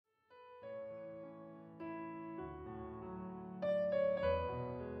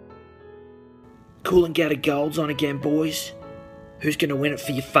Coolangatta Gold's on again, boys. Who's gonna win it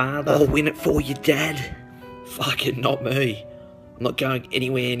for your father or win it for your dad? Fucking not me. I'm not going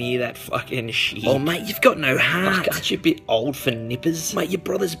anywhere near that fucking shit. Oh, mate, you've got no heart. Aren't you a bit old for nippers? Mate, your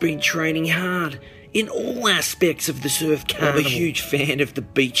brother's been training hard in all aspects of the surf carnival. I'm a huge fan of the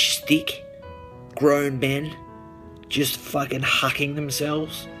beach stick. Grown men just fucking hucking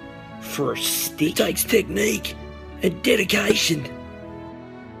themselves for a stick. It takes technique and dedication.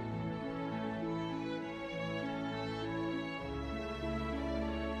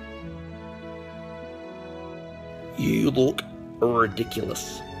 You look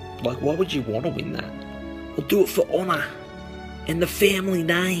ridiculous. Like, why would you want to win that? We'll do it for honour and the family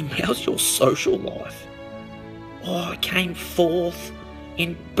name. How's your social life? Oh, I came fourth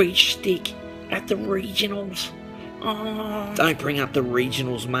in beach stick at the regionals. Oh. Don't bring up the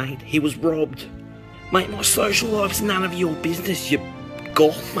regionals, mate. He was robbed. Mate, my social life's none of your business, you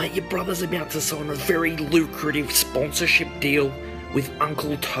goth. Mate, your brother's about to sign a very lucrative sponsorship deal with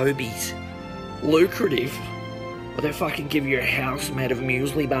Uncle Toby's. Lucrative? Well, they'll fucking give you a house made of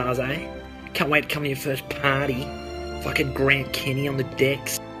muesli bars, eh? Can't wait to come to your first party. Fucking Grant Kenny on the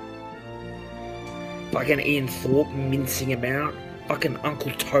decks. Fucking Ian Thorpe mincing about. Fucking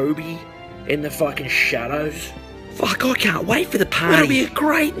Uncle Toby in the fucking shadows. Fuck, I can't wait for the party. It'll be a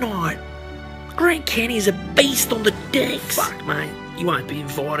great night. Grant Kenny's a beast on the decks. Fuck, mate. You won't be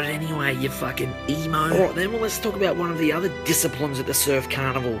invited anyway, you fucking emo. Alright then, well, let's talk about one of the other disciplines at the surf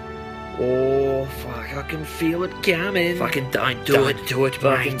carnival. Oh, fuck, I can feel it coming. Fucking don't do it,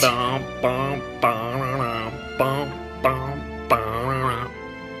 fucking mate.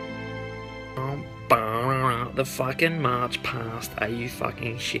 The fucking march past. Are you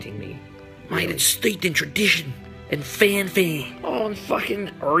fucking shitting me? Mate, it's steeped in tradition and fanfare. Oh, I'm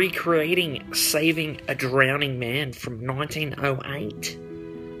fucking recreating Saving a Drowning Man from 1908.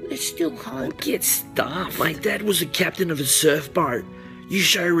 There's still hope. Get stuffed. Mate, Dad was the captain of a surf boat. You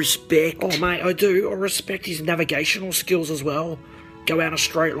show respect. Oh, mate, I do. I respect his navigational skills as well. Go out a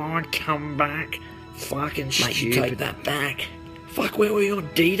straight line, come back. Fucking stupid. Mate, you take that back. Fuck, where were you on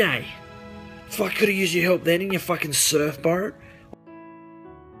D-Day? Fuck, could have used your help then in your fucking surf boat.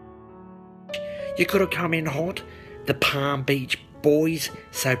 You could have come in hot. The Palm Beach boys,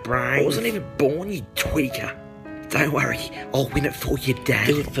 so brave. I wasn't even born, you tweaker. Don't worry, I'll win it for your dad.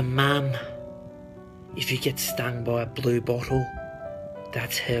 Do it for Mum. If you get stung by a blue bottle,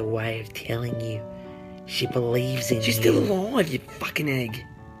 that's her way of telling you she believes in you. She's still alive, you fucking egg.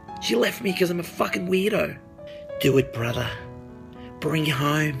 She left me because I'm a fucking weirdo. Do it, brother. Bring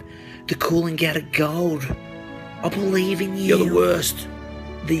home the Coolangatta Gold. I believe in you. You're the worst.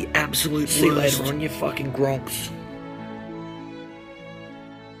 The absolute worst. See you later on, you fucking gronks.